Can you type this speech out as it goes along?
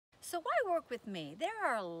So why work with me? There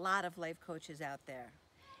are a lot of life coaches out there,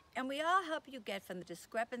 and we all help you get from the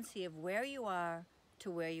discrepancy of where you are to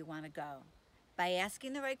where you want to go by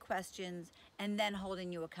asking the right questions and then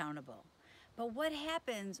holding you accountable. But what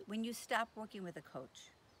happens when you stop working with a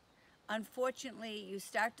coach? Unfortunately, you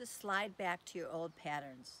start to slide back to your old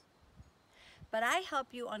patterns. But I help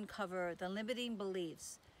you uncover the limiting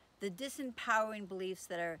beliefs, the disempowering beliefs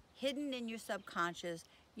that are hidden in your subconscious.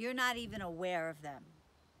 You're not even aware of them.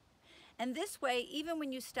 And this way, even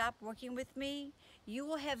when you stop working with me, you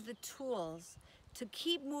will have the tools to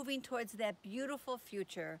keep moving towards that beautiful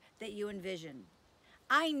future that you envision.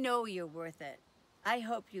 I know you're worth it. I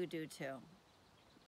hope you do too.